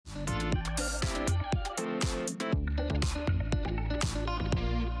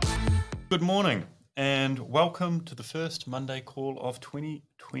Good morning and welcome to the first Monday call of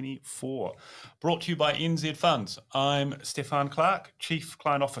 2024, brought to you by NZ Funds. I'm Stefan Clark, Chief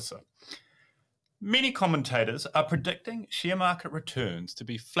Client Officer. Many commentators are predicting share market returns to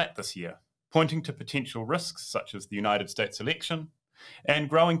be flat this year, pointing to potential risks such as the United States election and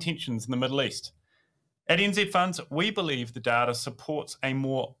growing tensions in the Middle East. At NZ Funds, we believe the data supports a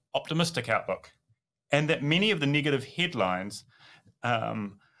more optimistic outlook and that many of the negative headlines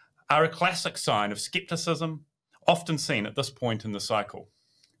are a classic sign of skepticism, often seen at this point in the cycle.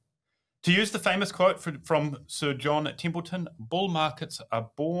 To use the famous quote from Sir John Templeton, bull markets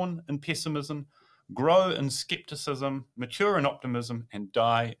are born in pessimism, grow in skepticism, mature in optimism, and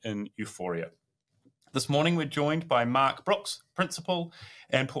die in euphoria. This morning we're joined by Mark Brooks, Principal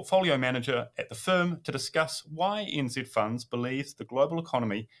and Portfolio Manager at the firm, to discuss why NZ Funds believes the global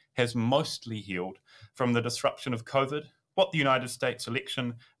economy has mostly healed from the disruption of COVID, what the United States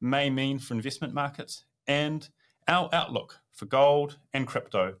election may mean for investment markets, and our outlook for gold and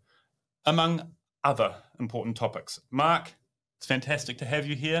crypto, among other important topics. Mark, it's fantastic to have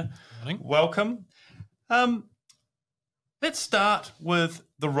you here. Morning. Welcome. Let's start with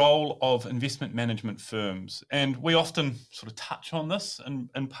the role of investment management firms. And we often sort of touch on this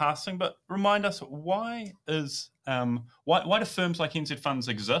in passing, but remind us, why do firms like NZ Funds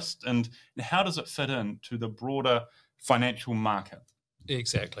exist, and how does it fit into the broader financial market?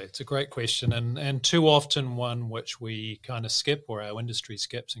 Exactly. It's a great question, and too often one which we kind of skip, or our industry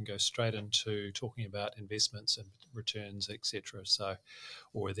skips, and go straight into talking about investments and returns, etc.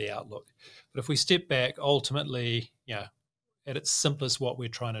 Or the outlook. But if we step back, ultimately, at its simplest, what we're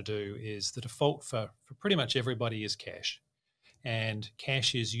trying to do is the default for pretty much everybody is cash, and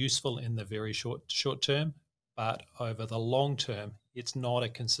cash is useful in the very short term, but over the long term, it's not a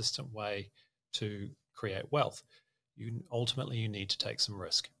consistent way to create wealth. You need to take some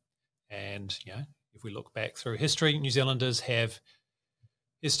risk. And, if we look back through history, New Zealanders have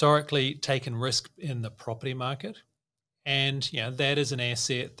historically taken risk in the property market. And, that is an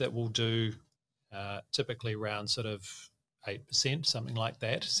asset that will do typically around sort of 8%, something like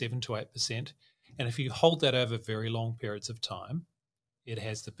that, 7 to 8%. And if you hold that over very long periods of time, it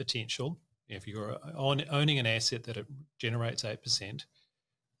has the potential, if you're owning an asset that it generates 8%,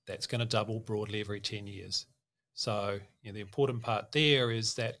 that's going to double broadly every 10 years. So the important part there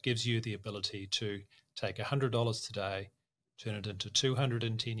is that gives you the ability to take $100 today, turn it into $200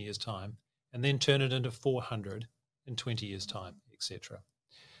 in 10 years' time, and then turn it into $400 in 20 years' time, etc.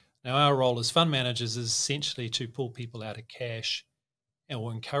 Now, our role as fund managers is essentially to pull people out of cash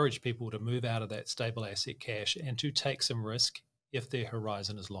or encourage people to move out of that stable asset cash and to take some risk if their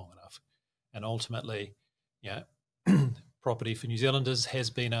horizon is long enough. And ultimately, property for New Zealanders has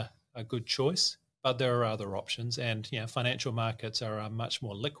been a good choice. But there are other options, and financial markets are a much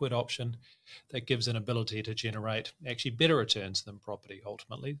more liquid option that gives an ability to generate actually better returns than property.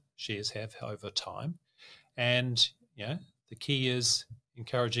 Ultimately, shares have over time, and the key is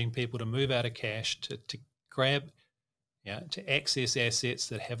encouraging people to move out of cash to access assets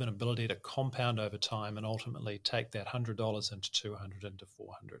that have an ability to compound over time, and ultimately take that $100 into $200 into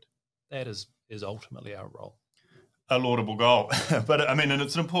 $400. That is ultimately our role. A laudable goal, but and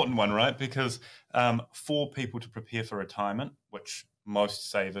it's an important one, right? Because for people to prepare for retirement, which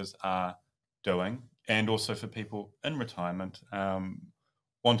most savers are doing, and also for people in retirement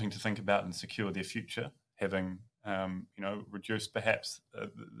wanting to think about and secure their future, having reduced perhaps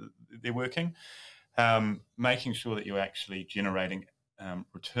their working, making sure that you're actually generating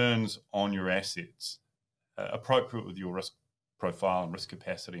returns on your assets appropriate with your risk profile and risk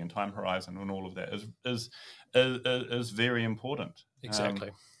capacity and time horizon and all of that is very important.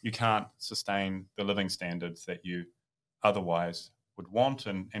 Exactly. You can't sustain the living standards that you otherwise would want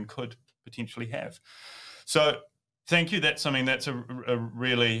and could potentially have. So thank you. That's a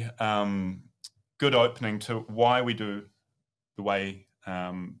really good opening to why we do the way,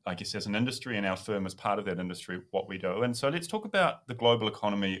 I guess, as an industry, and our firm as part of that industry, what we do. And so let's talk about the global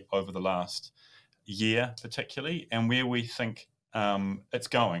economy over the last year particularly, and where we think it's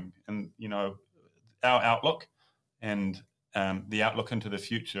going, and our outlook and the outlook into the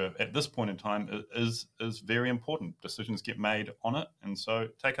future at this point in time is very important. Decisions get made on it, and so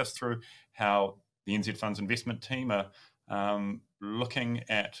take us through how the NZ Funds investment team are looking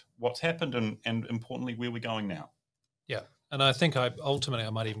at what's happened and importantly where we're going now. Yeah, and I think I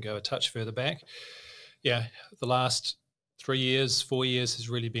might even go a touch further back. Yeah, the last 3 years, 4 years has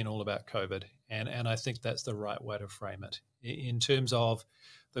really been all about COVID. And I think that's the right way to frame it. In terms of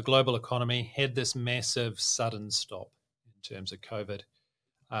the global economy had this massive sudden stop in terms of COVID.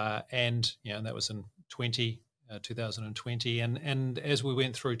 And that was in 20, 2020. And as we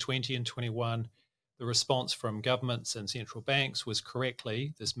went through 20 and 21, the response from governments and central banks was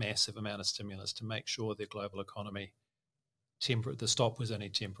correctly this massive amount of stimulus to make sure the global economy, the stop was only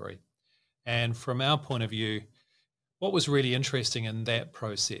temporary. And from our point of view, what was really interesting in that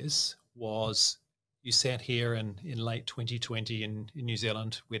process was you sat here in late 2020 in New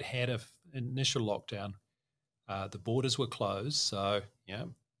Zealand. We'd had an initial lockdown. The borders were closed, so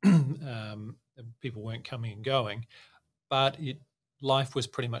people weren't coming and going, but life was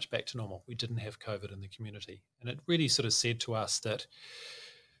pretty much back to normal. We didn't have COVID in the community. And it really sort of said to us that,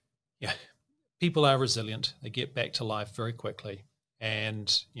 people are resilient. They get back to life very quickly.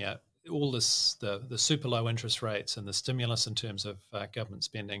 And, all this, the super low interest rates and the stimulus in terms of government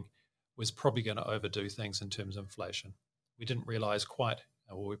spending was probably going to overdo things in terms of inflation. We didn't realize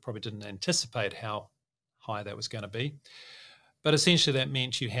we probably didn't anticipate how high that was going to be. But essentially that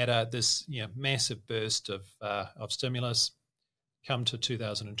meant you had this massive burst of stimulus come to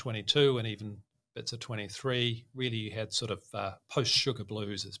 2022 and even bits of 23. Really, you had sort of post-sugar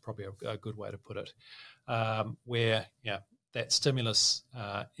blues is probably a good way to put it, where that stimulus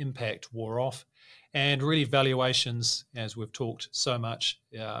impact wore off. And really valuations, as we've talked so much,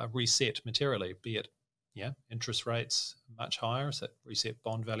 reset materially, be it interest rates much higher, so reset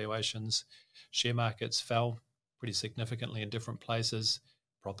bond valuations, share markets fell pretty significantly in different places,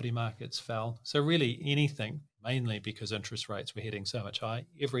 property markets fell. So really anything, mainly because interest rates were heading so much high,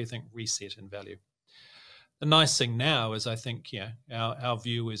 everything reset in value. The nice thing now is I think our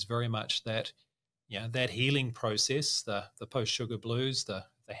view is very much that that healing process, the post-sugar blues, the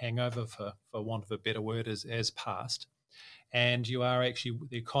hangover, for want of a better word, has passed. And the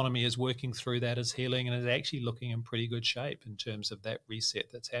economy is working through that as healing and is actually looking in pretty good shape in terms of that reset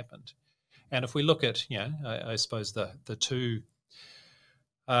that's happened. And if we look at, I suppose the two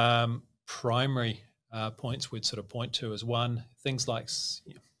primary points we'd sort of point to is one, things like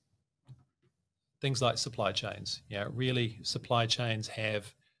supply chains. Really supply chains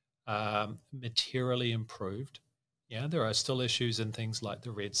have materially improved. There are still issues in things like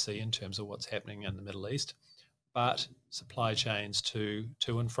the Red Sea in terms of what's happening in the Middle East, but supply chains to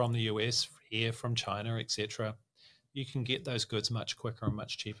and from the US, here from China, etc., you can get those goods much quicker and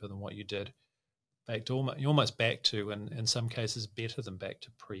much cheaper than what you did almost back to, and in some cases better than back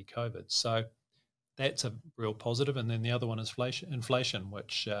to pre-COVID. So that's a real positive. And then the other one is inflation,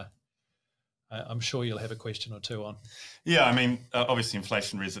 which I'm sure you'll have a question or two on. Yeah, I mean, obviously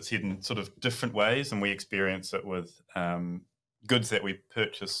inflation rears its head in sort of different ways, and we experience it with goods that we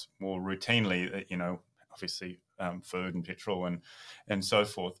purchase more routinely, obviously food and petrol and so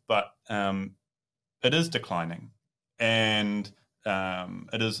forth. But it is declining, and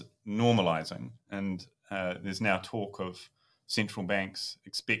it is normalising. And there's now talk of central banks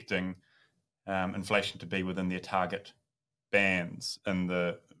expecting inflation to be within their target bands in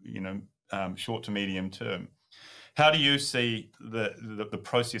the short to medium term. How do you see the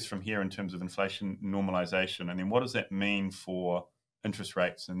process from here in terms of inflation normalisation, and then what does that mean for interest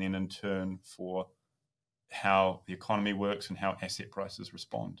rates, and then in turn for how the economy works and how asset prices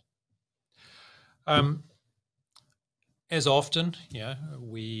respond? As often,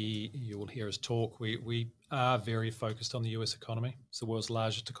 you will hear us talk. We are very focused on the US economy. It's the world's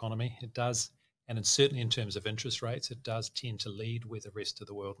largest economy. It does, and certainly in terms of interest rates, it does tend to lead where the rest of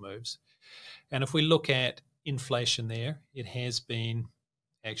the world moves. And if we look at inflation there, it has been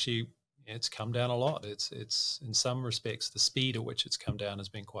it's come down a lot. It's in some respects, the speed at which it's come down has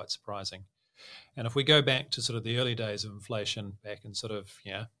been quite surprising. And if we go back to sort of the early days of inflation back in sort of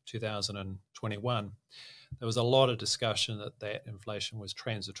 2021, there was a lot of discussion that inflation was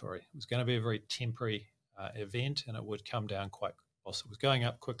transitory. It was going to be a very temporary event, and it would come down whilst it was going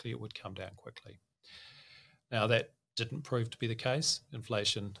up quickly, it would come down quickly. Now, that didn't prove to be the case.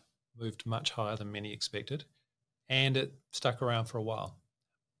 Inflation moved much higher than many expected, and it stuck around for a while.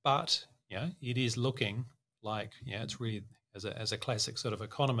 But it is looking like it's really, as a classic sort of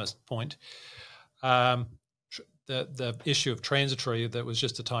economist point, the issue of transitory, that was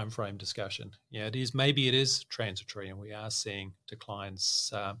just a time frame discussion. Maybe it is transitory, and we are seeing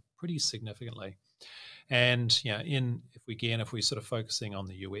declines pretty significantly. And if we're sort of focusing on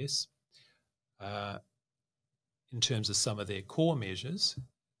the US, in terms of some of their core measures,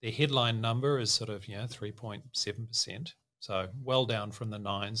 their headline number is sort of 3.7%, so well down from the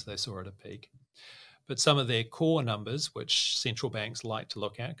 9s they saw at a peak. But some of their core numbers, which central banks like to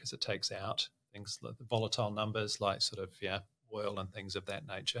look at because it takes out things like the volatile numbers like sort of oil and things of that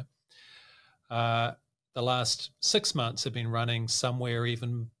nature, the last 6 months have been running somewhere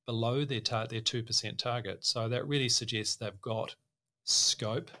even below their 2% target. So that really suggests they've got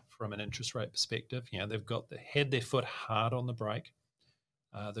scope from an interest rate perspective. They've had their foot hard on the brake.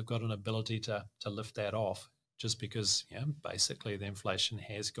 They've got an ability to lift that off just because basically the inflation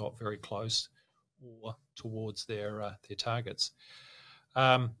has got very close or towards their targets.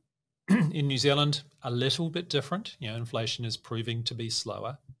 In New Zealand, a little bit different. Inflation is proving to be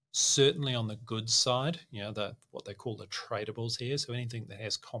slower. Certainly on the goods side, what they call the tradables here, so anything that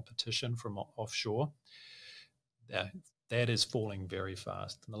has competition from offshore, that is falling very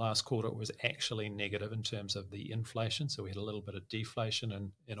fast. In the last quarter, it was actually negative in terms of the inflation, so we had a little bit of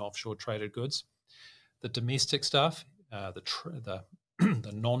deflation in offshore traded goods. The domestic stuff,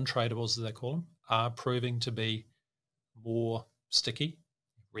 the non-tradables, as they call them, are proving to be more sticky.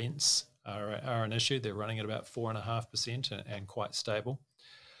 Rents are an issue. They're running at about 4.5% and quite stable.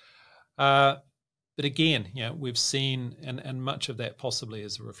 But again, we've seen, and much of that possibly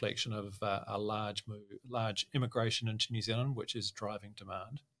is a reflection of a large immigration into New Zealand, which is driving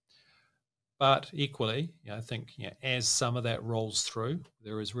demand. But equally, I think as some of that rolls through,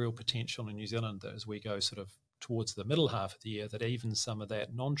 there is real potential in New Zealand that as we go sort of towards the middle half of the year, that even some of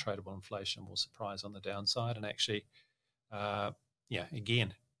that non-tradable inflation will surprise on the downside and actually,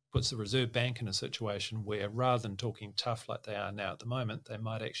 again, puts the Reserve Bank in a situation where rather than talking tough like they are now at the moment, they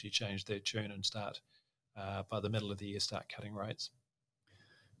might actually change their tune and start, by the middle of the year, start cutting rates.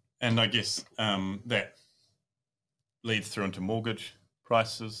 And I guess that leads through into mortgage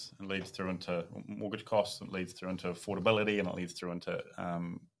prices and leads through into mortgage costs and leads through into affordability and it leads through into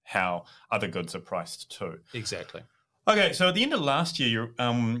how other goods are priced too. Exactly. Okay, so at the end of last year,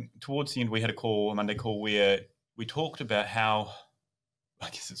 towards the end, we had a Monday call where we talked about how, I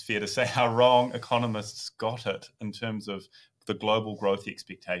guess it's fair to say, how wrong economists got it in terms of the global growth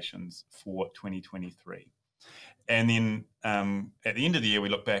expectations for 2023. And then at the end of the year, we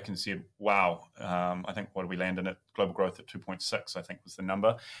looked back and said, wow, I think what did we land in at global growth at 2.6, I think was the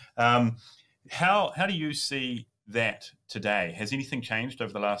number. How do you see that today? Has anything changed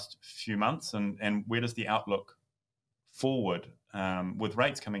over the last few months? And where does the outlook forward with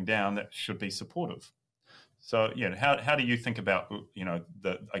rates coming down that should be supportive? So, how do you think about,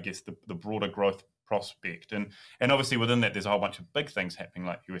 the broader growth prospect? And obviously within that, there's a whole bunch of big things happening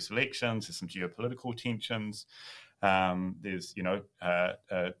like US elections, there's some geopolitical tensions, there's,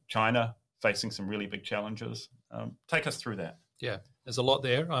 China facing some really big challenges. Take us through that. Yeah, there's a lot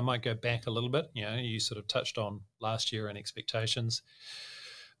there. I might go back a little bit. You sort of touched on last year and expectations.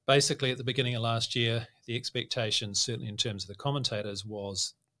 Basically, at the beginning of last year, the expectation, certainly in terms of the commentators,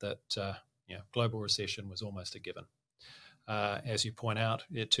 was that global recession was almost a given. As you point out,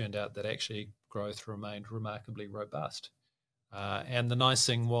 it turned out that actually growth remained remarkably robust. And the nice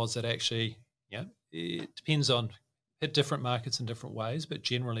thing was that actually, it depends on different markets in different ways, but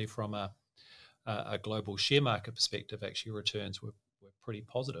generally from a global share market perspective, actually returns were pretty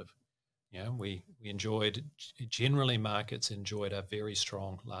positive. We enjoyed, generally markets enjoyed a very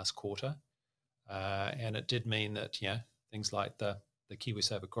strong last quarter. And it did mean that, things like the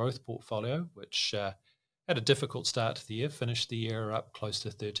KiwiSaver growth portfolio, which had a difficult start to the year, finished the year up close to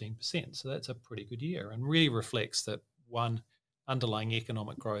 13%. So that's a pretty good year and really reflects that, one, underlying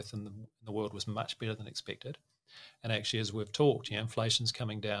economic growth in the world was much better than expected. And actually, as we've talked, inflation's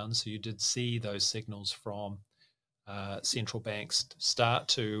coming down. So you did see those signals from central banks start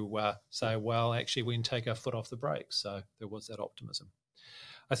to say, well, actually, we can take our foot off the brake. So there was that optimism.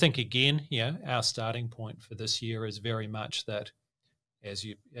 I think, again, our starting point for this year is very much that, as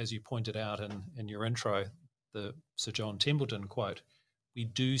you pointed out in your intro, the Sir John Templeton quote, we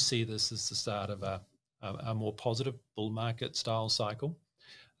do see this as the start of a more positive bull market style cycle.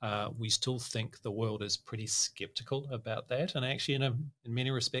 We still think the world is pretty skeptical about that, and actually, in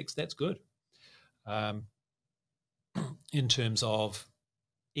many respects, that's good. In terms of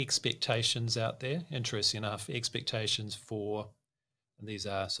expectations out there, interesting enough, expectations for, and these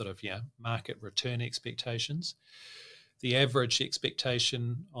are sort of market return expectations. The average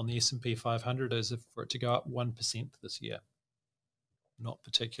expectation on the S&P 500 is for it to go up 1% this year. Not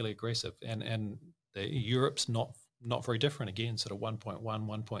particularly aggressive. And Europe's not very different, again, sort of 1.1,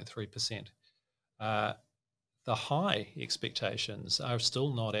 1.3%. The high expectations are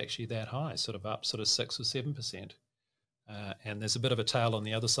still not actually that high, sort of up sort of 6 or 7%. And there's a bit of a tail on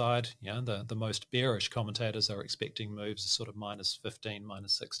the other side. The most bearish commentators are expecting moves of sort of minus 15,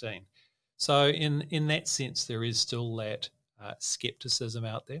 minus 16. So in that sense, there is still that skepticism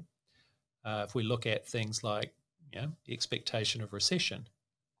out there. If we look at things like the expectation of recession,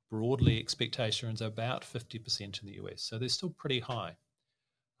 broadly expectations are about 50% in the US. So they're still pretty high.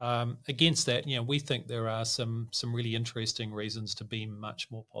 Against that, we think there are some really interesting reasons to be much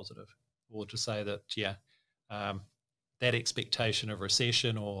more positive, or to say that, that expectation of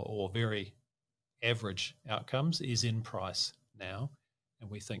recession or very average outcomes is in price now, and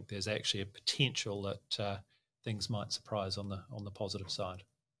we think there's actually a potential that things might surprise on the positive side.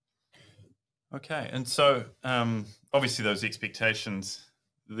 Okay, and so obviously those expectations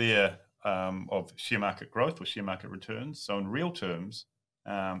there of share market growth or share market returns. So in real terms,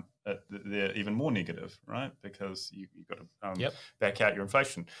 they're even more negative, right? Because you've got to back out your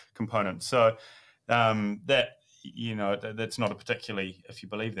inflation component. So that's not a particularly, if you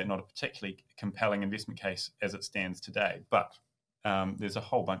believe that, not a particularly compelling investment case as it stands today. But there's a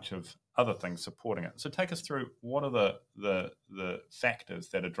whole bunch of other things supporting it. So take us through what are the factors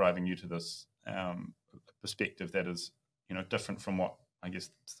that are driving you to this perspective that is different from what I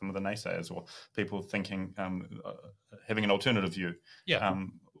guess some of the naysayers or people thinking having an alternative view.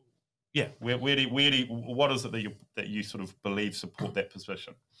 What is it that you sort of believe support that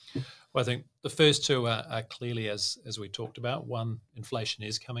position? Well, I think the first two are clearly, as we talked about. One, inflation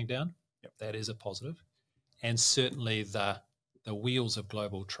is coming down. Yep. That is a positive. And certainly the wheels of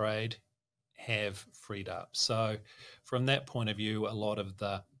global trade have freed up. So from that point of view, a lot of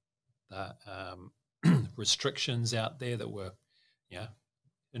the restrictions out there that were,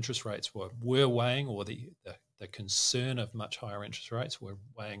 interest rates were weighing, or the concern of much higher interest rates were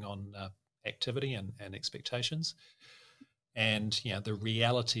weighing on activity and expectations. And the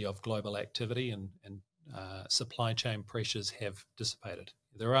reality of global activity and supply chain pressures have dissipated.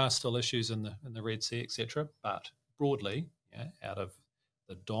 There are still issues in the Red Sea, etc., but broadly, out of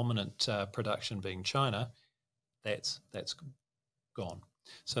the dominant production being China, that's gone.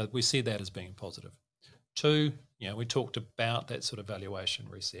 So we see that as being positive. Two, we talked about that sort of valuation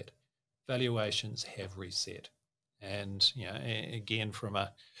reset. Valuations have reset, and again from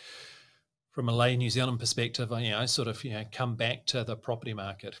a lay New Zealand perspective, I sort of come back to the property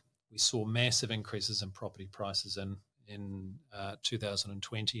market. We saw massive increases in property prices in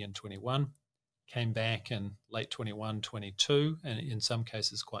 2020 and 21, came back in late 21, 22, and in some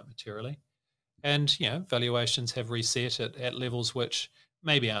cases quite materially. And valuations have reset at levels which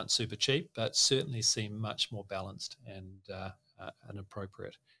maybe aren't super cheap, but certainly seem much more balanced and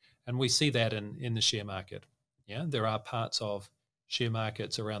appropriate. And we see that in the share market. There are parts of share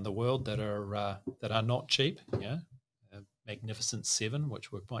markets around the world that are not cheap. Magnificent Seven,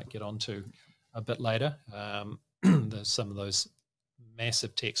 which we might get onto a bit later. Some of those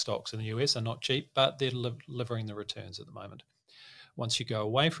massive tech stocks in the US are not cheap, but they're delivering the returns at the moment. Once you go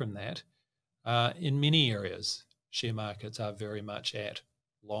away from that, in many areas, share markets are very much at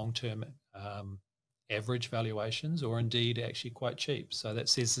long-term average valuations, or indeed actually quite cheap. So that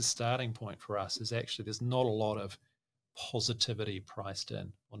says the starting point for us is actually there's not a lot of positivity priced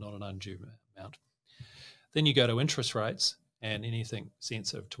in, or not an undue amount. Then you go to interest rates and anything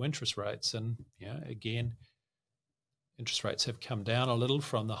sensitive to interest rates, and again, interest rates have come down a little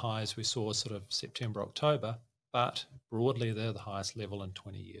from the highs we saw sort of September, October, but broadly they're the highest level in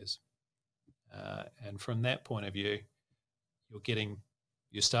 20 years. And from that point of view, you're getting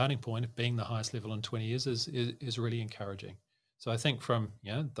your starting point of being the highest level in 20 years is really encouraging. So I think from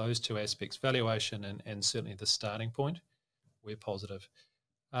those two aspects, valuation and certainly the starting point, we're positive.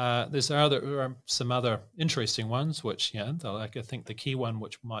 There are some other interesting ones, which I think the key one,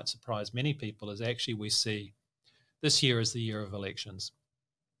 which might surprise many people, is actually we see this year is the year of elections,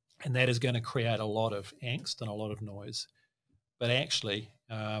 and that is going to create a lot of angst and a lot of noise. But actually,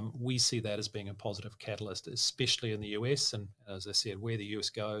 we see that as being a positive catalyst, especially in the US. And as I said, where the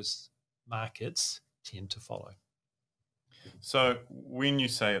US goes, markets tend to follow. So when you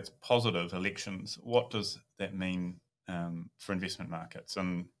say it's positive elections, what does that mean for investment markets?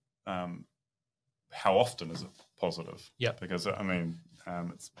 And how often is it positive? Yeah. Because,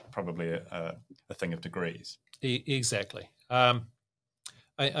 it's probably a thing of degrees. Exactly.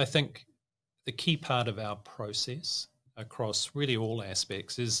 I think the key part of our process across really all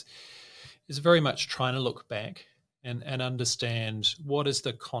aspects is very much trying to look back and understand what is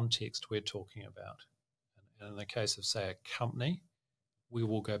the context we're talking about. And in the case of, say, a company, we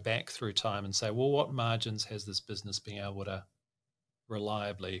will go back through time and say, well, what margins has this business been able to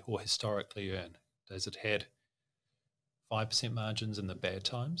reliably or historically earn? Has it had 5% margins in the bad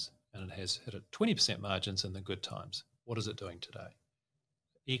times, and it has hit 20% margins in the good times? What is it doing today?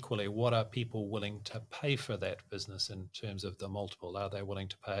 Equally, what are people willing to pay for that business in terms of the multiple? Are they willing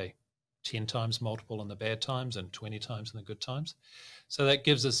to pay 10 times multiple in the bad times and 20 times in the good times? So that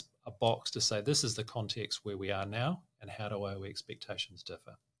gives us a box to say, this is the context where we are now, and how do our expectations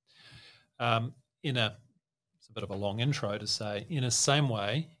differ? It's a bit of a long intro to say, in the same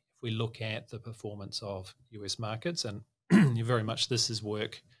way, if we look at the performance of US markets, and very much this is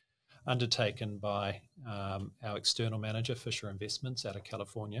work undertaken by our external manager, Fisher Investments, out of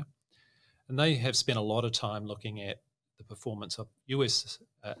California. And they have spent a lot of time looking at the performance of US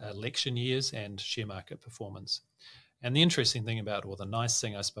election years and share market performance. And the interesting thing about, or the nice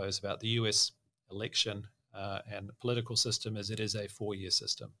thing, I suppose, about the US election and political system is it is a 4-year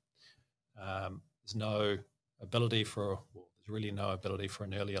system. There's no ability there's really no ability for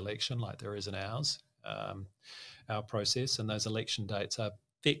an early election like there is in ours, our process, and those election dates are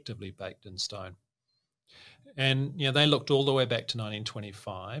effectively baked in stone. And they looked all the way back to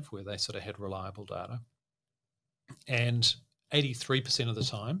 1925, where they sort of had reliable data. And 83% of the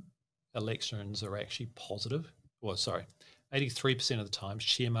time, elections are actually positive. 83% of the time,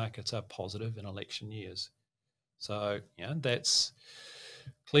 share markets are positive in election years. So, that's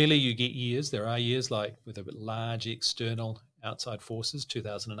clearly you get years. There are years like with a large external outside forces.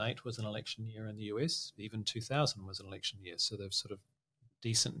 2008 was an election year in the US. Even 2000 was an election year. So there's sort of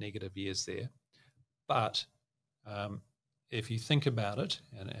decent negative years there. But if you think about it,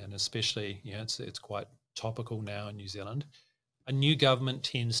 and especially, it's quite topical now in New Zealand, a new government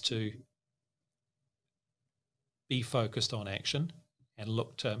tends to be focused on action and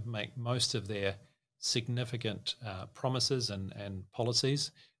look to make most of their significant promises and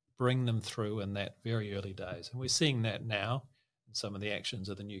policies, bring them through in that very early days. And we're seeing that now in some of the actions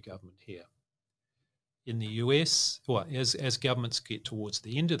of the new government here. In the US, as governments get towards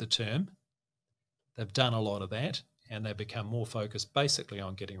the end of the term, they've done a lot of that and they become more focused basically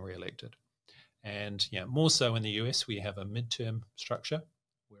on getting re-elected. And more so in the US, we have a midterm structure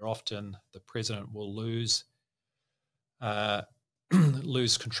where often the president will lose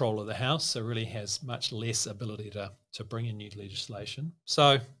control of the House, so really has much less ability to bring in new legislation.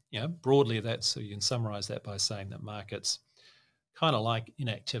 So, broadly, so you can summarise that by saying that markets kind of like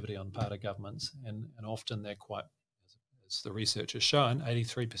inactivity on part of governments, and often they're quite, as the research has shown,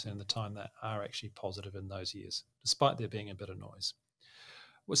 83% of the time they are actually positive in those years, despite there being a bit of noise.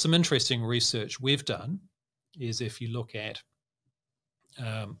 Well, some interesting research we've done is if you look at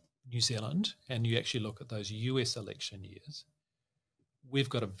New Zealand and you actually look at those US election years, we've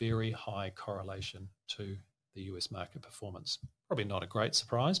got a very high correlation to the US market performance. Probably not a great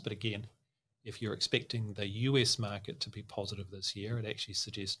surprise, but again, if you're expecting the US market to be positive this year, it actually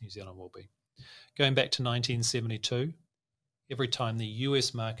suggests New Zealand will be. Going back to 1972, every time the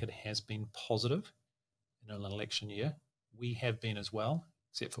US market has been positive in an election year, we have been as well,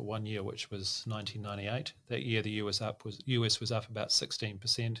 except for 1 year, which was 1998. That year, the US was up about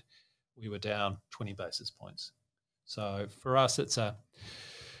 16%. We were down 20 basis points. So for us,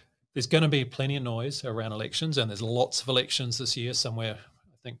 there's going to be plenty of noise around elections, and there's lots of elections this year. Somewhere,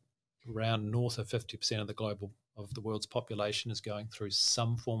 I think, around north of 50% of the world's population is going through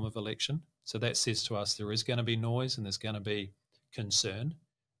some form of election. So that says to us there is going to be noise and there's going to be concern,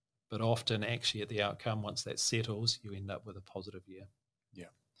 but often actually at the outcome, once that settles, you end up with a positive year. Yeah.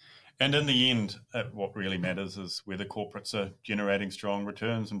 And in the end, what really matters is whether corporates are generating strong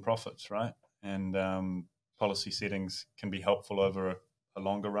returns and profits, right? And policy settings can be helpful over a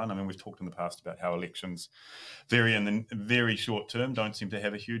longer run. I mean, we've talked in the past about how elections vary in the very short term, don't seem to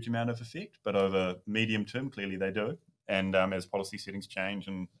have a huge amount of effect, but over medium term, clearly they do. And as policy settings change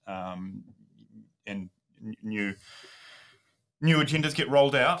and new agendas get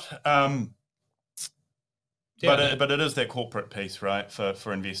rolled out, but it is that corporate piece, right?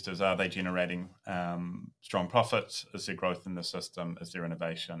 For investors, are they generating strong profits? Is there growth in the system? Is there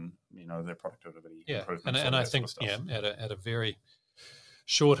innovation? Their productivity improvements. And I think at a very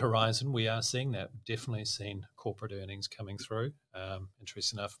short horizon, we are seeing that. Definitely seen corporate earnings coming through.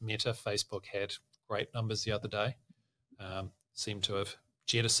 Interesting enough, Meta, Facebook had great numbers the other day. Seem to have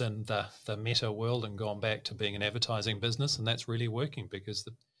jettisoned the Meta world and gone back to being an advertising business, and that's really working because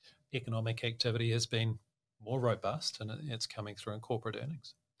the economic activity has been more robust and it's coming through in corporate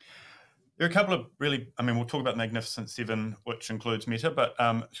earnings. There are a couple of we'll talk about Magnificent Seven, which includes Meta, but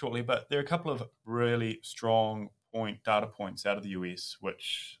shortly. But there are a couple of really strong data points out of the US,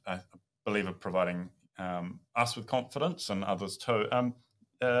 which I believe are providing us with confidence and others too.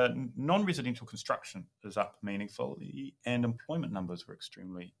 Non-residential construction is up meaningfully, and employment numbers were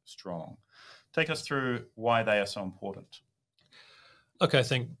extremely strong. Take us through why they are so important. Look, I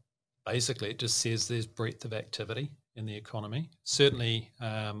think basically it just says there's breadth of activity in the economy. Certainly,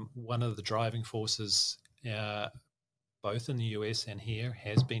 one of the driving forces, both in the US and here,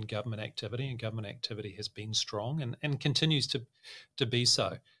 has been government activity, and government activity has been strong and continues to be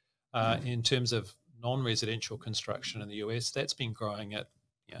so. In terms of non-residential construction in the US, that's been growing at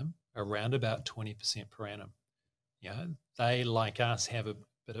around about 20% per annum. They, like us, have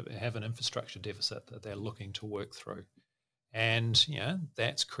an infrastructure deficit that they're looking to work through. And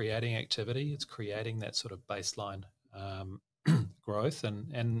that's creating activity. It's creating that sort of baseline growth,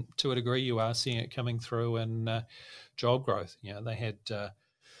 and to a degree, you are seeing it coming through in job growth. They had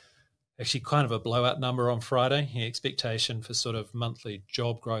actually kind of a blowout number on Friday. The expectation for sort of monthly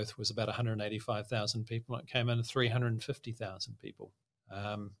job growth was about 185,000 people, and it came in at 350,000 people.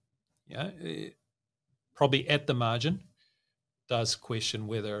 Probably at the margin does question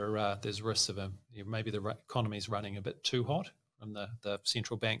whether there's risks of maybe the economy is running a bit too hot from the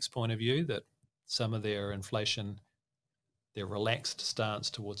central bank's point of view, that some of their inflation, their relaxed stance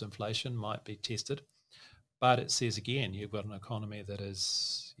towards inflation might be tested. But it says again, you've got an economy that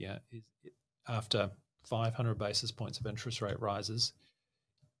is, after 500 basis points of interest rate rises,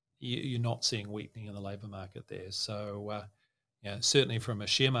 you're not seeing weakening in the labour market there. So, certainly from a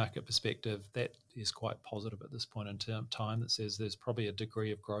share market perspective, that is quite positive at this point in time. That says there's probably a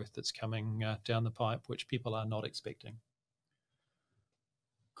degree of growth that's coming down the pipe, which people are not expecting.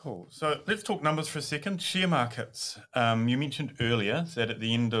 Cool. So let's talk numbers for a second. Share markets. You mentioned earlier that at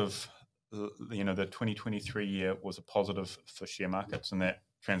the end of the 2023 year was a positive for share markets, and that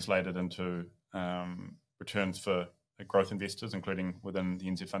translated into returns for growth investors, including within the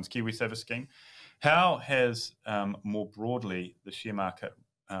NZ Funds KiwiSaver scheme. How has more broadly the share market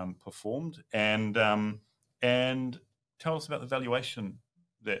performed, and tell us about the valuation,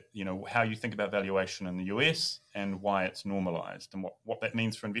 that how you think about valuation in the US and why it's normalised, and what that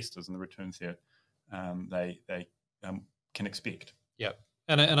means for investors and the returns there they can expect. Yeah,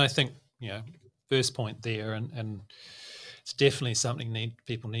 and I think first point there, and it's definitely something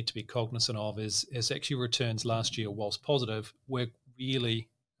people need to be cognizant of, is actually returns last year, whilst positive, were really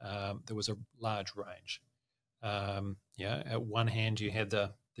there was a large range. At one hand you had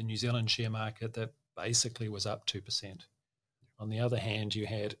the New Zealand share market that basically was up 2%. On the other hand, you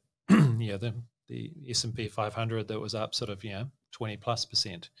had the S&P 500 that was up sort of 20+%,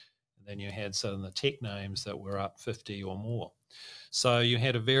 and then you had some of the tech names that were up 50 or more. So you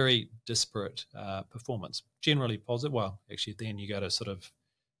had a very disparate performance, generally positive. Well, actually, then you go to sort of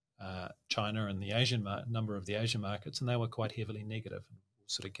China and the Asian number of the Asian markets, and they were quite heavily negative. We'll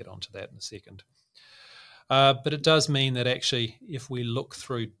sort of get onto that in a second. But it does mean that actually, if we look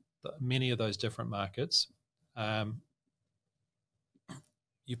through many of those different markets,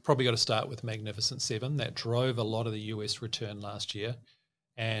 you've probably got to start with Magnificent Seven. That drove a lot of the US return last year.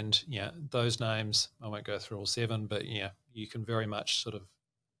 And those names, I won't go through all seven, but you can very much sort of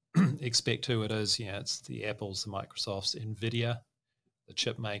expect who it is. It's the Apples, the Microsofts, Nvidia, the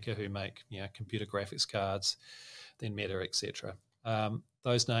chip maker who make computer graphics cards, then Meta, etc.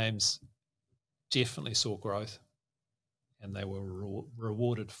 Those names definitely saw growth, and they were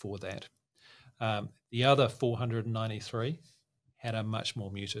rewarded for that. The other 493 had a much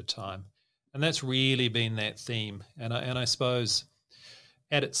more muted time, and that's really been that theme. And I suppose,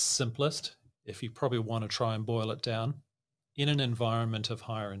 at its simplest, if you probably want to try and boil it down, in an environment of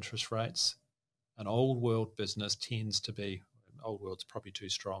higher interest rates, an old world business tends to be, old world's probably too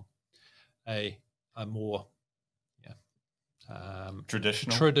strong, a more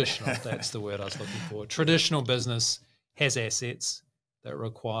traditional, that's the word I was looking for. Traditional business has assets that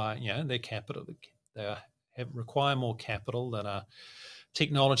require, their capital, require more capital than a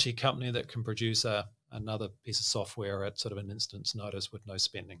technology company that can produce another piece of software at sort of an instant's notice with no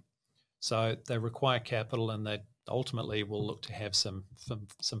spending. So they require capital, and they ultimately will look to have some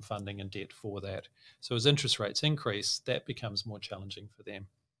funding and debt for that. So as interest rates increase, that becomes more challenging for them.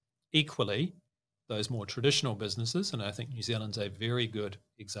 Equally, those more traditional businesses, and I think New Zealand's a very good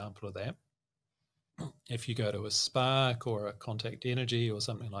example of that. If you go to a Spark or a Contact Energy or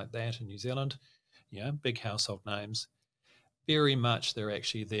something like that in New Zealand, big household names, very much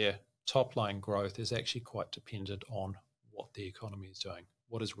their top line growth is actually quite dependent on what the economy is doing.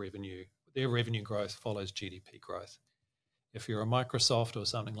 What is revenue? Their revenue growth follows GDP growth. If you're a Microsoft or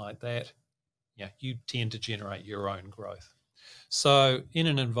something like that, you tend to generate your own growth. So in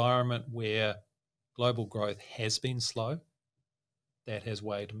an environment where global growth has been slow, that has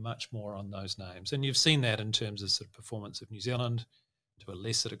weighed much more on those names. And you've seen that in terms of sort of performance of New Zealand, to a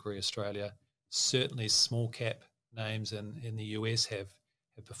lesser degree Australia. Certainly small cap names in the US have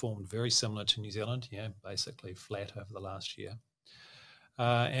performed very similar to New Zealand, basically flat over the last year.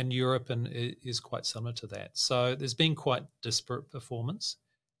 And Europe is quite similar to that. So there's been quite disparate performance.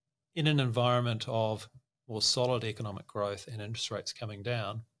 In an environment of more solid economic growth and interest rates coming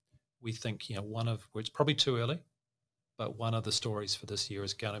down, we think, it's probably too early, but one of the stories for this year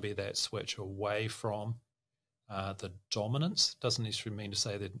is going to be that switch away from the dominance. Doesn't necessarily mean to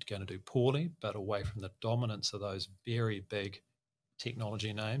say they're going to do poorly, but away from the dominance of those very big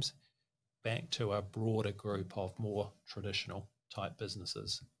technology names, back to a broader group of more traditional type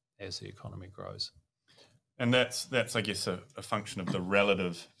businesses as the economy grows. And that's I guess, a function of the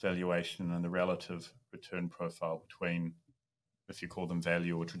relative valuation and the relative return profile between, if you call them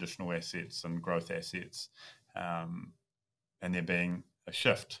value or traditional assets and growth assets, and there being a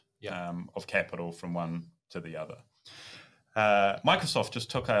shift of capital from one to the other. Microsoft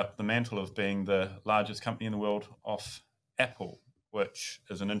just took up the mantle of being the largest company in the world off Apple, which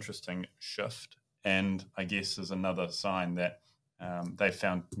is an interesting shift, and I guess is another sign that they've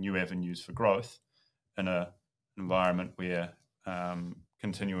found new avenues for growth in an environment where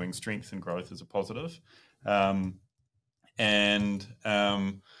continuing strength and growth is a positive.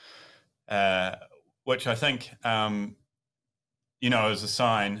 Which I think, is a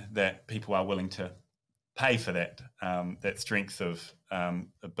sign that people are willing to pay for that strength of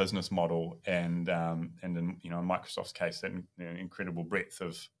a business model, and in Microsoft's case, that incredible breadth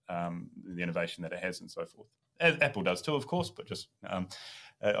of the innovation that it has and so forth. As Apple does too, of course, but just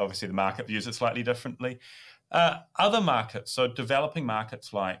obviously the market views it slightly differently. Other markets, so developing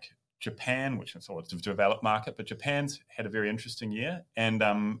markets like Japan, which is sort of a developed market, but Japan's had a very interesting year, and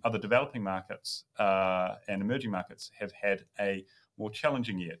other developing markets and emerging markets have had a more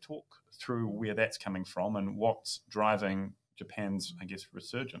challenging year. Talk through where that's coming from and what's driving Japan's, I guess,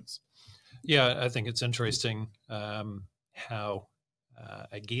 resurgence. Yeah, I think it's interesting how,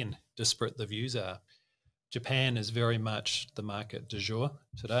 again, disparate the views are. Japan is very much the market du jour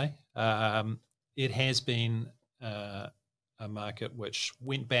today. It has been a market which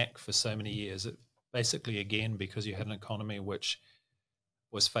went back for so many years. It basically, again, because you had an economy which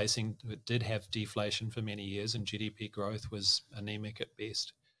did have deflation for many years, and GDP growth was anemic at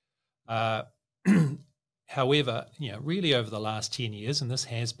best. However, really over the last 10 years, and this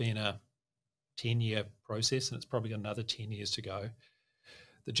has been a 10-year process, and it's probably got another 10 years to go,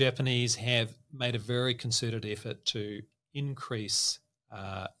 the Japanese have made a very concerted effort to increase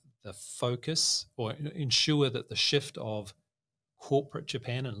the focus, or ensure that the shift of corporate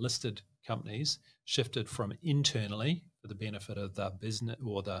Japan and listed companies shifted from internally for the benefit of the business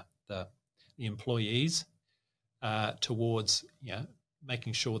or the employees towards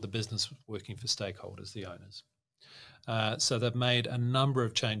making sure the business was working for stakeholders, the owners. So they've made a number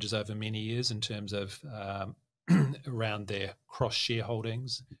of changes over many years in terms of around their cross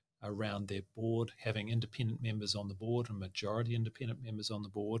shareholdings, around their board, having independent members on the board and majority independent members on the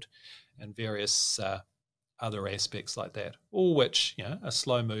board, and various other aspects like that, all which are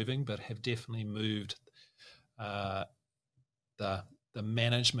slow moving, but have definitely moved the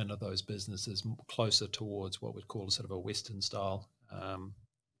management of those businesses closer towards what we'd call a sort of a Western style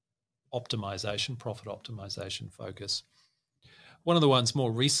optimization, profit optimization focus. One of the ones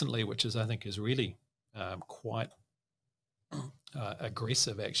more recently, which I think is really quite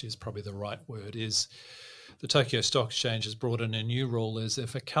aggressive, actually is probably the right word, is the Tokyo Stock Exchange has brought in a new rule: is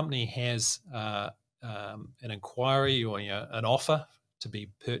if a company has an inquiry or an offer to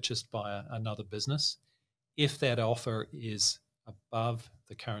be purchased by another business, if that offer is above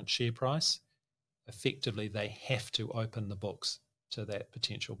the current share price, effectively they have to open the books to that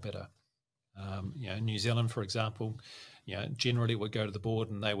potential bidder. In New Zealand, for example, generally would go to the board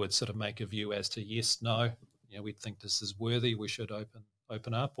and they would sort of make a view as to yes, no, we think this is worthy, we should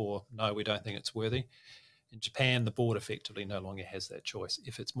open up, or no, we don't think it's worthy. In Japan, the board effectively no longer has that choice.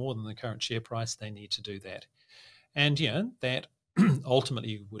 If it's more than the current share price, they need to do that. And that ultimately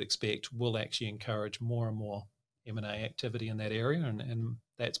you would expect will actually encourage more and more M&A activity in that area, and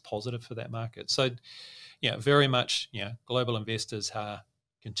that's positive for that market. So, very much, global investors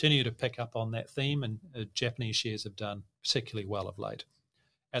continue to pick up on that theme, and Japanese shares have done particularly well of late.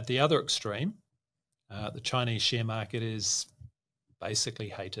 At the other extreme, the Chinese share market is basically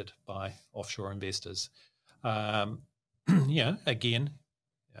hated by offshore investors. Again,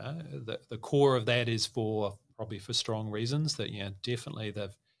 the core of that is probably for strong reasons that, definitely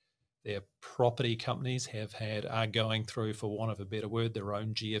their property companies are going through, for want of a better word, their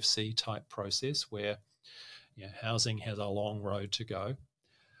own GFC type process where housing has a long road to go.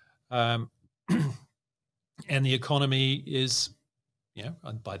 And the economy is,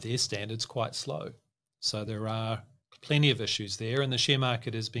 by their standards, quite slow. So there are plenty of issues there, and the share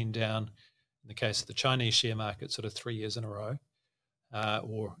market has been down, in the case of the Chinese share market, sort of 3 years in a row,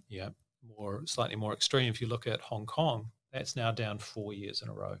 slightly more extreme. If you look at Hong Kong, that's now down 4 years in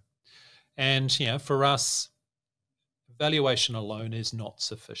a row. And, for us, valuation alone is not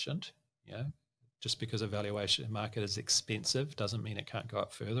sufficient. Just because a valuation market is expensive doesn't mean it can't go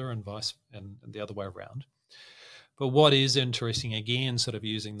up further, and the other way around. But what is interesting, again, sort of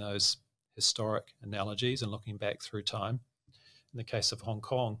using those historic analogies and looking back through time, in the case of Hong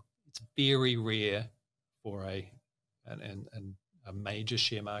Kong, it's very rare for a major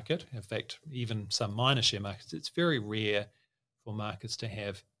share market. In fact, even some minor share markets, it's very rare for markets to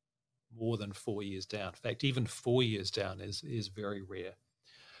have more than 4 years down. In fact, even 4 years down is very rare.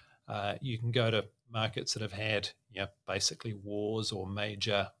 You can go to markets that have had basically wars or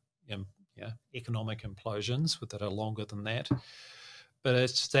major economic implosions that are longer than that. But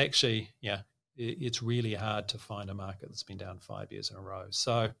it's actually, it's really hard to find a market that's been down 5 years in a row.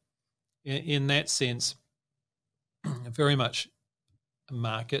 So in that sense, very much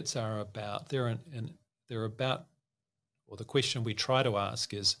markets are about, they're about, or the question we try to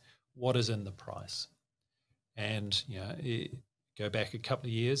ask is, what is in the price? And, go back a couple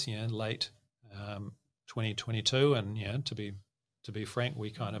of years, late 2022, and to be frank, we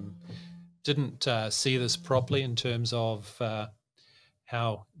kind of didn't see this properly in terms of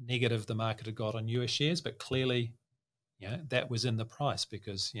how negative the market had got on US shares, but clearly, that was in the price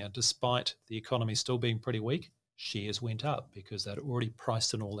because, despite the economy still being pretty weak, shares went up because they'd already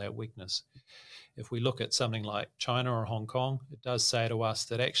priced in all that weakness. If we look at something like China or Hong Kong, it does say to us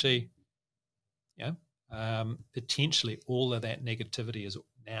that actually, potentially all of that negativity is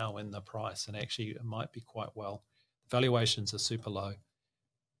now in the price, and actually it might be quite well. Valuations are super low.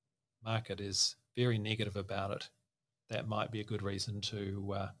 Market is very negative about it. That might be a good reason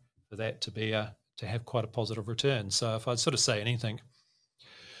for that to have quite a positive return. So if I'd sort of say anything,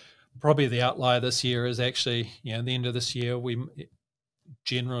 probably the outlier this year is actually, at the end of this year,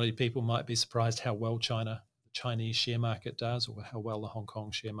 generally people might be surprised how well the Chinese share market does, or how well the Hong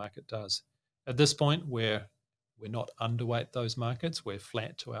Kong share market does. At this point, we're not underweight those markets. We're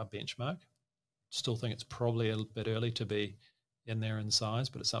flat to our benchmark. Still think it's probably a bit early to be in there in size,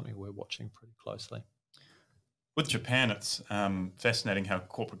 but it's something we're watching pretty closely. With Japan, it's fascinating how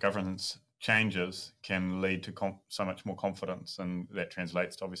corporate governance changes can lead to so much more confidence, and that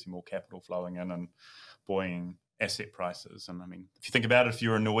translates to obviously more capital flowing in and buoying asset prices. And I mean, if you think about it, if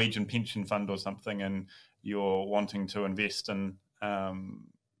you're a Norwegian pension fund or something and you're wanting to invest in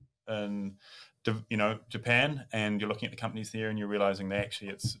Japan, and you're looking at the companies there and you're realizing that actually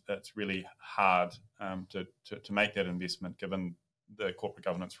it's really hard to make that investment given the corporate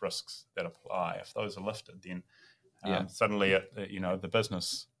governance risks that apply. If those are lifted, then suddenly the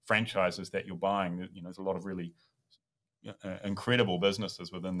business franchises that you're buying, there's a lot of really incredible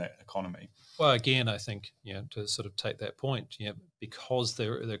businesses within that economy. Well, again, I think to sort of take that point, because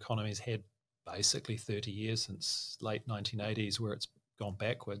the economy's had basically 30 years since late 1980s where it's gone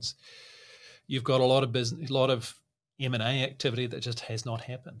backwards, you've got a lot of M&A activity that just has not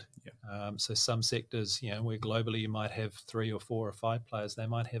happened. So some sectors, where globally you might have 3 or 4 or 5 players, they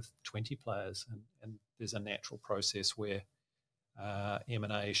might have 20 players, and there's a natural process where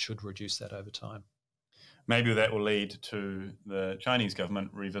M&A should reduce that over time. Maybe that will lead to the Chinese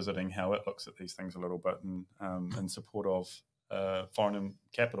government revisiting how it looks at these things a little bit in support of foreign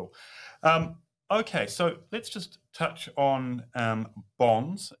capital. Okay, so let's just touch on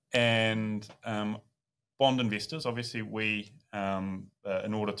bonds and bond investors. Obviously,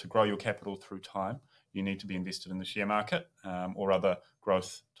 in order to grow your capital through time, you need to be invested in the share market or other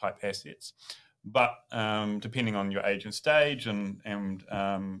growth type assets. But depending on your age and stage and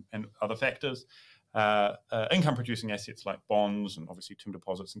other factors, income producing assets like bonds and obviously term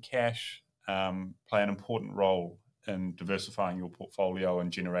deposits and cash play an important role in diversifying your portfolio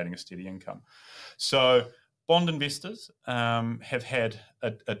and generating a steady income. So bond investors have had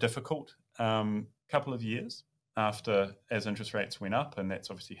a difficult couple of years as interest rates went up, and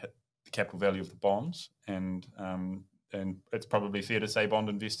that's obviously hit the capital value of the bonds. And it's probably fair to say bond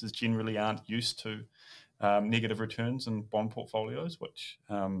investors generally aren't used to negative returns in bond portfolios, which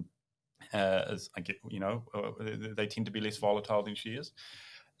they tend to be less volatile than shares.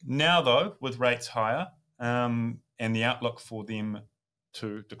 Now, though, with rates higher and the outlook for them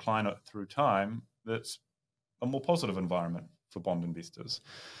to decline it through time, that's a more positive environment for bond investors.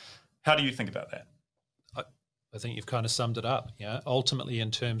 How do you think about that? I think you've kind of summed it up. Ultimately,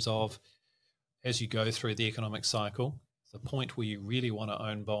 in terms of as you go through the economic cycle, the point where you really want to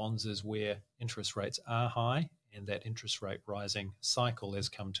own bonds is where interest rates are high and that interest rate rising cycle has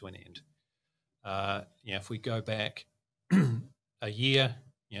come to an end. If we go back a year,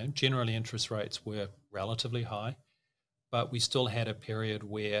 generally interest rates were relatively high, but we still had a period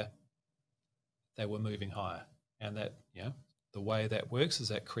where they were moving higher. And that, the way that works is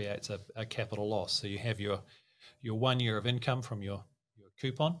that creates a capital loss. So you have your 1 year of income from your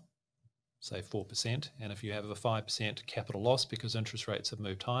coupon, say 4%, and if you have a 5% capital loss because interest rates have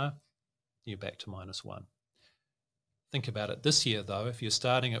moved higher, you're back to -1. Think about it this year, though, if you're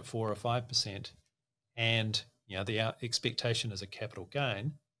starting at 4 or 5% and the expectation is a capital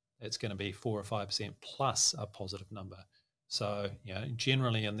gain, it's going to be 4 or 5% plus a positive number. So,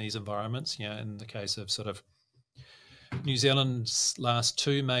 generally in these environments, in the case of sort of New Zealand's last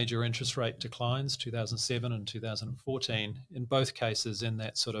two major interest rate declines, 2007 and 2014, in both cases in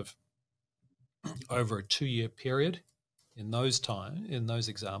that sort of over a 2-year period, in those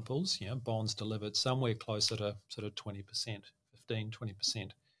examples, bonds delivered somewhere closer to sort of 20%, 15,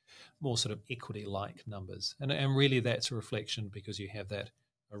 20%, more sort of equity-like numbers. And really that's a reflection because you have that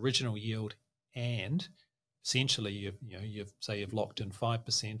original yield and essentially you've locked in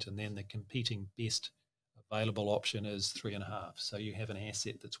 5% and then the competing best available option is 3.5%. So you have an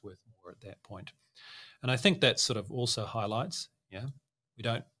asset that's worth more at that point. And I think that sort of also highlights, we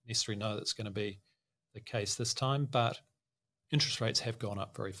don't necessarily know that's going to be the case this time, but interest rates have gone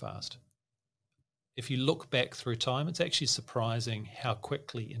up very fast. If you look back through time, it's actually surprising how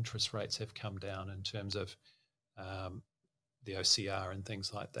quickly interest rates have come down in terms of the OCR and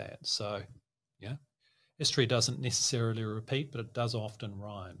things like that. So, history doesn't necessarily repeat, but it does often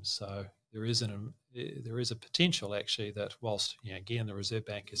rhyme. So there is a potential actually that whilst again the Reserve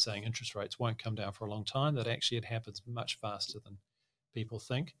Bank is saying interest rates won't come down for a long time, that actually it happens much faster than people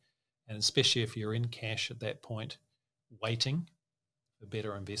think, and especially if you're in cash at that point, waiting for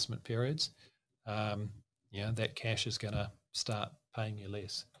better investment periods, that cash is going to start paying you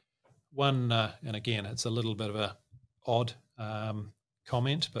less. One, and again, it's a little bit of a odd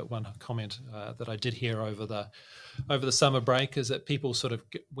comment, but one comment that I did hear over the summer break is that people sort of,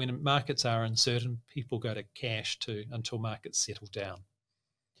 when markets are uncertain, people go to cash until markets settle down.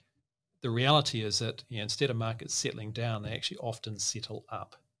 The reality is that instead of markets settling down, they actually often settle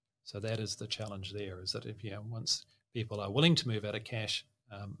up. So that is the challenge there, is that if once people are willing to move out of cash,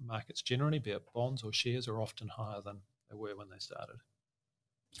 markets generally, be it bonds or shares, are often higher than they were when they started.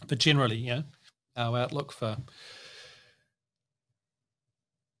 But generally, our outlook for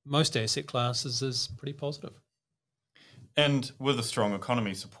most asset classes is pretty positive. And with a strong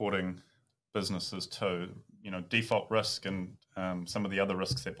economy supporting businesses too, default risk and some of the other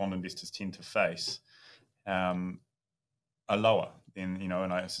risks that bond investors tend to face are lower than,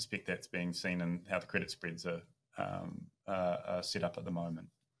 and I suspect that's being seen in how the credit spreads are set up at the moment.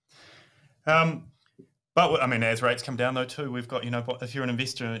 But as rates come down though too, we've got, if you're an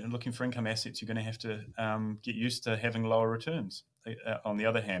investor and looking for income assets, you're going to have to get used to having lower returns. On the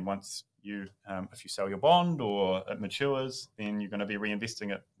other hand, once if you sell your bond or it matures, then you're going to be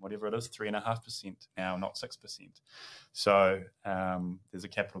reinvesting at whatever it is, 3.5% now, not 6%. So there's a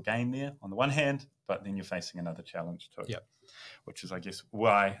capital gain there on the one hand, but then you're facing another challenge too. Yep. Which is, I guess,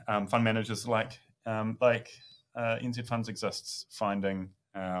 why fund managers like NZ Funds exists, finding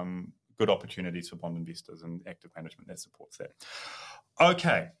good opportunities for bond investors and active management that supports that.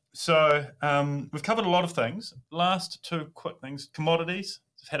 Okay, so we've covered a lot of things. Last two quick things. Commodities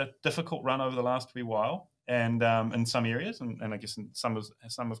have had a difficult run over the last wee while, and in some areas, and I guess in some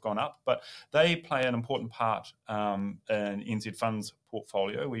have gone up, but they play an important part in NZ Funds'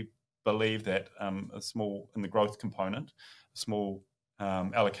 portfolio. We believe that in the growth component, a small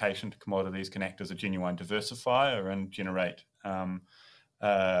allocation to commodities can act as a genuine diversifier and generate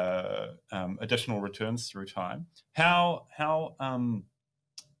additional returns through time. How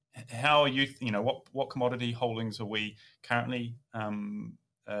are you? What commodity holdings are we currently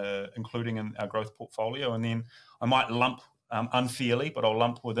including in our growth portfolio? And then I might lump unfairly, but I'll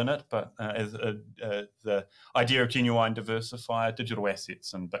lump within it. But as the idea of genuine diversifier, digital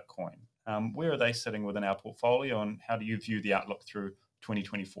assets and Bitcoin. Where are they sitting within our portfolio, and how do you view the outlook through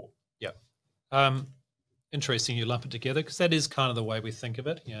 2024? Yeah. Interesting you lump it together, because that is kind of the way we think of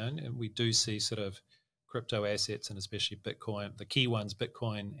it. And we do see sort of crypto assets and especially Bitcoin, the key ones,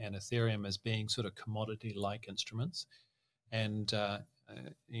 Bitcoin and Ethereum, as being sort of commodity-like instruments, and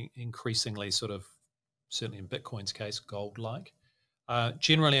increasingly sort of, certainly in Bitcoin's case, gold-like.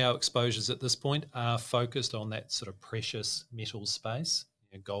 Generally, our exposures at this point are focused on that sort of precious metal space,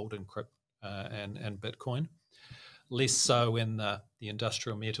 gold and Bitcoin, less so in the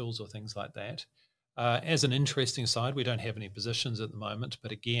industrial metals or things like that. As an interesting side, we don't have any positions at the moment,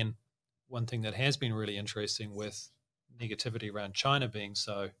 but again, one thing that has been really interesting with negativity around China being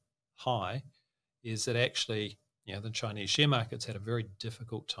so high is that actually, the Chinese share markets had a very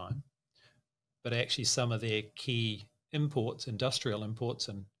difficult time, but actually some of their key imports, industrial imports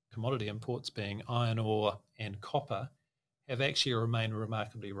and commodity imports being iron ore and copper, have actually remained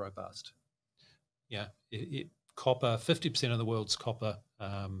remarkably robust. Copper, 50% of the world's copper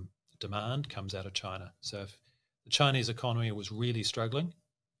demand comes out of China. So if the Chinese economy was really struggling,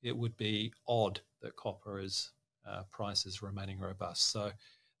 it would be odd that copper price is remaining robust. So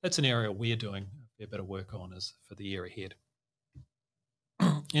that's an area we're doing a fair bit of work on for the year ahead.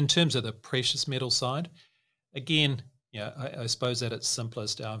 In terms of the precious metal side, again, I suppose at its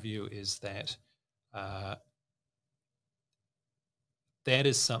simplest, our view is that that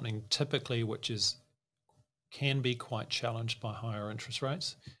is something typically which can be quite challenged by higher interest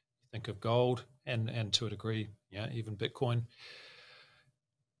rates. Think of gold and to a degree, even Bitcoin.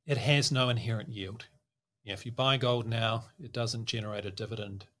 It has no inherent yield. If you buy gold now, it doesn't generate a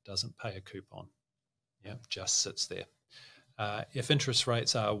dividend, doesn't pay a coupon. Just sits there. If interest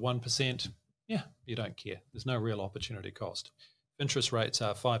rates are 1%, you don't care. There's no real opportunity cost. If interest rates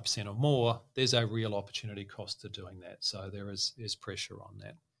are 5% or more, there's a real opportunity cost to doing that. So there's pressure on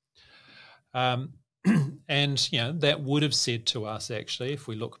that. And that would have said to us, actually, if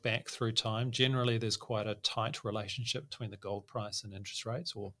we look back through time, generally there's quite a tight relationship between the gold price and interest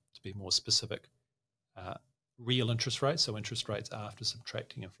rates, or to be more specific, real interest rates, so interest rates after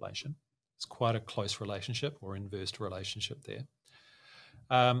subtracting inflation. It's quite a close relationship or inverse relationship there.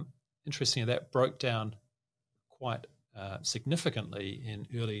 Interestingly, that broke down quite significantly in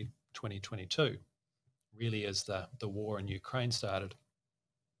early 2022, really as the war in Ukraine started.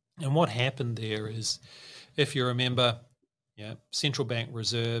 And what happened there is, if you remember, central bank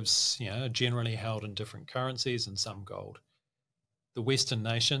reserves are generally held in different currencies and some gold. The Western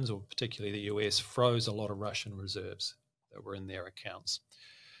nations, or particularly the US, froze a lot of Russian reserves that were in their accounts.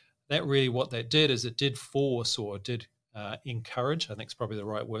 That really, what that did is it did force or did encourage, I think it's probably the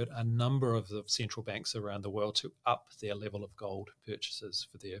right word, a number of the central banks around the world to up their level of gold purchases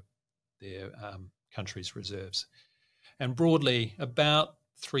for their country's reserves. And broadly, about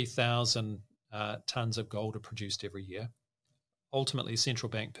 3,000 tonnes of gold are produced every year. Ultimately, central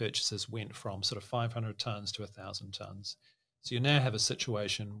bank purchases went from sort of 500 tonnes to 1,000 tonnes. So you now have a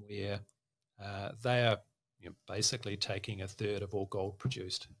situation where they are basically taking a third of all gold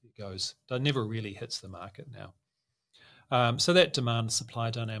produced. That never really hits the market now. So that demand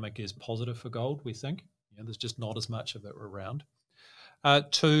supply dynamic is positive for gold, we think. There's just not as much of it around.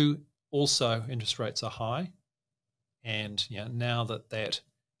 Two, also interest rates are high. And now that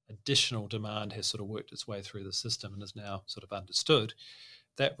additional demand has sort of worked its way through the system and is now sort of understood,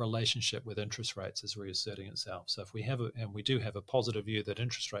 that relationship with interest rates is reasserting itself. So if we do have a positive view that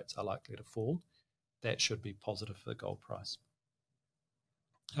interest rates are likely to fall, that should be positive for the gold price.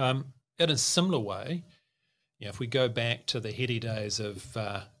 In a similar way, if we go back to the heady days of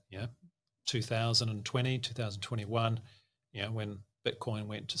 2020, 2021, when Bitcoin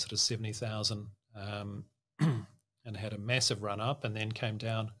went to sort of 70,000 and had a massive run up and then came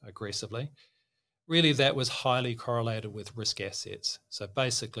down aggressively, really that was highly correlated with risk assets. So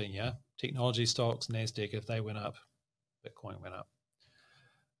basically, technology stocks, NASDAQ, if they went up, Bitcoin went up.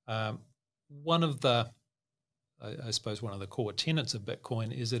 One of the core tenets of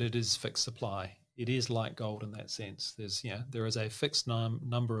Bitcoin is that it is fixed supply. It is like gold in that sense. There is a fixed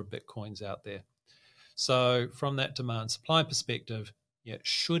number of Bitcoins out there. So from that demand supply perspective, it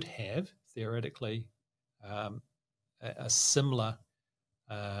should have theoretically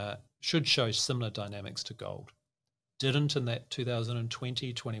should show similar dynamics to gold. Didn't in that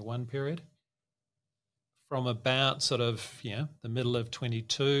 2020-21 period. From about sort of the middle of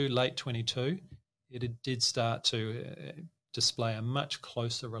 22, late 22, it did start to display a much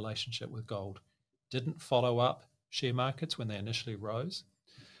closer relationship with gold. Didn't follow up share markets when they initially rose.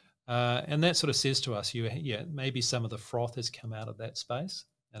 And that sort of says to us, maybe some of the froth has come out of that space,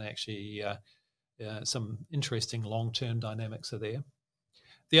 and actually some interesting long-term dynamics are there.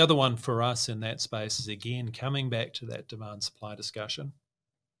 The other one for us in that space is, again, coming back to that demand-supply discussion.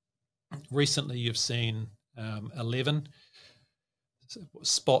 Recently, you've seen 11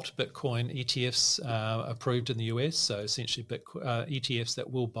 spot Bitcoin ETFs approved in the US, so essentially ETFs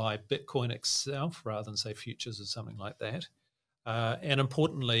that will buy Bitcoin itself rather than, say, futures or something like that. And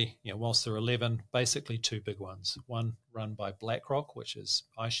importantly, whilst there are 11, basically two big ones. One run by BlackRock, which is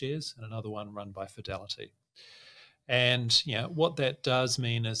iShares, and another one run by Fidelity. And what that does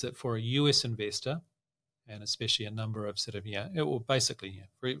mean is that for a US investor, and especially a number of sort of, it will basically,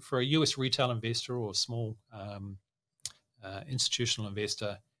 for a US retail investor or small institutional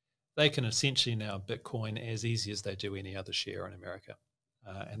investor, they can essentially now Bitcoin as easy as they do any other share in America.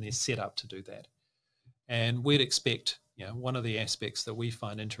 And they're set up to do that. And we'd expect, one of the aspects that we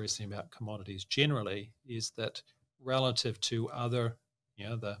find interesting about commodities generally is that relative to other,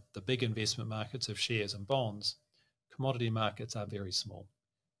 the big investment markets of shares and bonds, commodity markets are very small.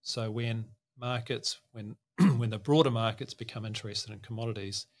 So when the broader markets become interested in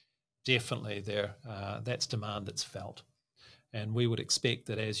commodities, definitely that's demand that's felt. And we would expect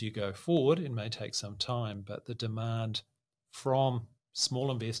that as you go forward, it may take some time, but the demand from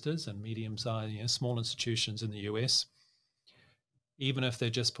small investors and medium-sized, small institutions in the US even if they're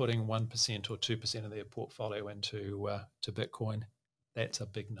just putting 1% or 2% of their portfolio into to Bitcoin, that's a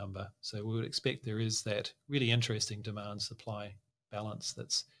big number. So we would expect there is that really interesting demand-supply balance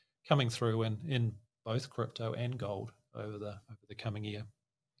that's coming through in both crypto and gold over the coming year.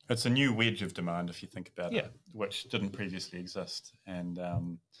 It's a new wedge of demand, if you think about it, which didn't previously exist. And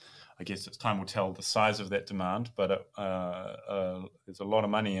I guess it's time will tell the size of that demand, but there's a lot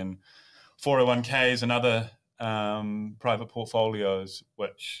of money in 401ks and other private portfolios,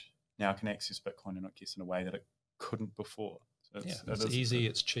 which now can access Bitcoin, and I guess in a way that it couldn't before. So it's easy,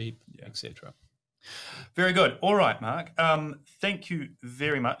 it's cheap, etc. Very good. All right, Mark. Thank you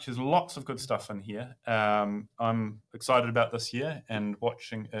very much. There's lots of good stuff in here. I'm excited about this year and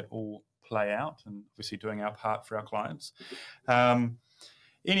watching it all play out, and obviously doing our part for our clients.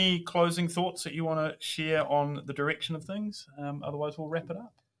 Any closing thoughts that you want to share on the direction of things? Otherwise, we'll wrap it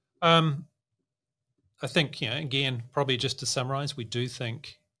up. I think, again, probably just to summarize, we do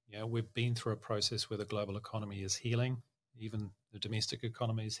think we've been through a process where the global economy is healing, even the domestic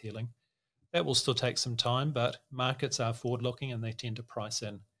economy is healing. That will still take some time, but markets are forward-looking and they tend to price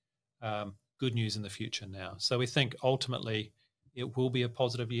in good news in the future now. So we think ultimately it will be a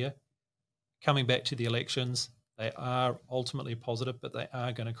positive year. Coming back to the elections, they are ultimately positive, but they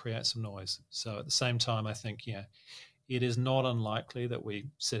are going to create some noise. So at the same time, I think, it is not unlikely that we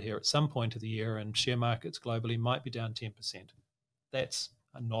sit here at some point of the year and share markets globally might be down 10%. That's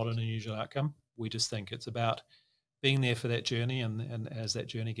not an unusual outcome. We just think it's about being there for that journey, and as that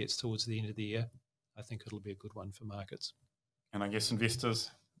journey gets towards the end of the year, I think it'll be a good one for markets. And I guess investors,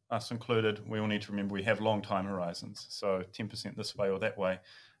 us included, we all need to remember we have long time horizons. So 10% this way or that way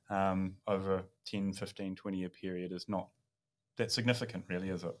over a 10, 15, 20-year period is not that significant, really,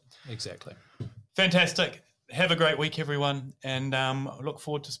 is it? Exactly. Fantastic. Have a great week, everyone, and I look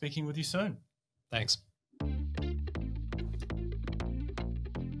forward to speaking with you soon. Thanks.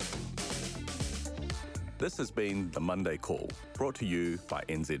 This has been the Monday Call, brought to you by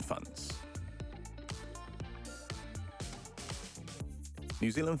NZ Funds. New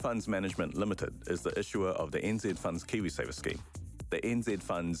Zealand Funds Management Limited is the issuer of the NZ Funds KiwiSaver scheme, the NZ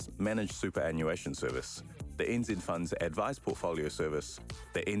Funds Managed Superannuation Service, the NZ Funds Advised Portfolio Service,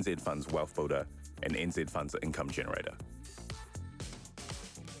 the NZ Funds Wealth Builder, and NZ Funds Income Generator.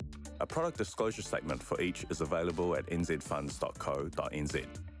 A product disclosure statement for each is available at nzfunds.co.nz.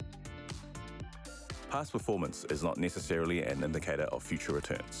 Past performance is not necessarily an indicator of future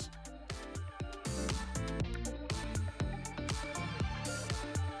returns.